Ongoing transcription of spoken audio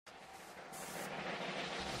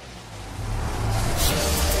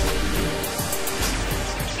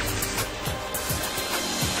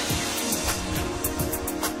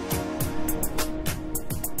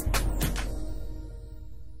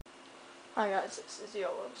Hi guys, this is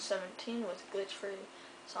Yo17 with Glitch Free.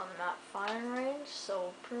 It's on the map firing range,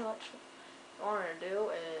 so pretty much what you want to do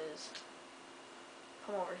is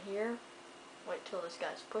come over here, wait till this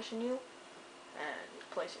guy's pushing you, and you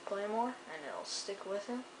place your Claymore, and it'll stick with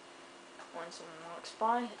him. When someone walks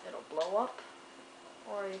by, it'll blow up,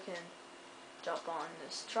 or you can jump on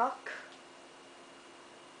this truck,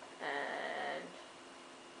 and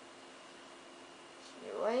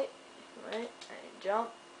you wait, and you jump.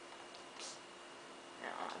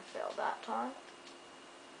 I failed that time.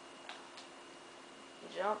 You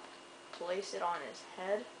jump, place it on his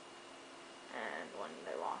head, and when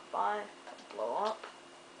they walk by, it'll blow up.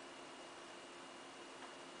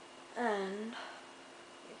 And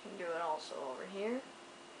you can do it also over here.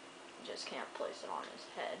 You just can't place it on his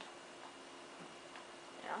head.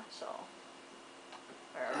 Yeah, so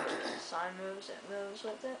wherever the sign moves, it moves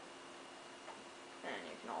with it. And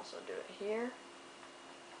you can also do it here.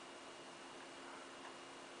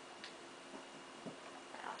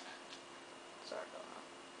 Sorry about that.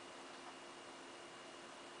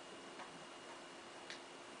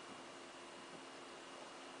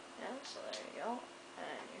 Yeah, so there you go.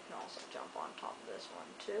 And you can also jump on top of this one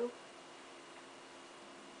too.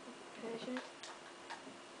 Patient.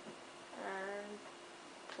 And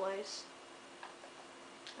place.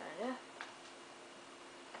 And yeah.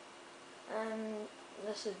 And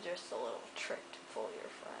this is just a little trick to fool your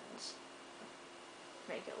friends.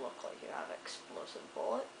 Make it look like you have explosive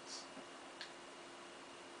bullets.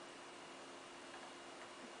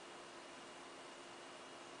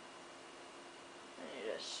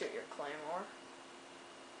 Shoot your Claymore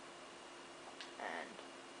and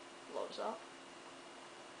blows up,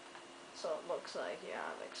 so it looks like you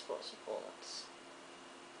have explosive bullets.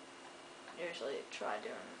 Usually try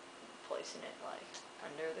placing it like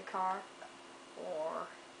under the car or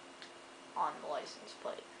on the license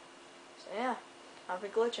plate. So yeah, happy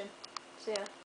glitching. See ya.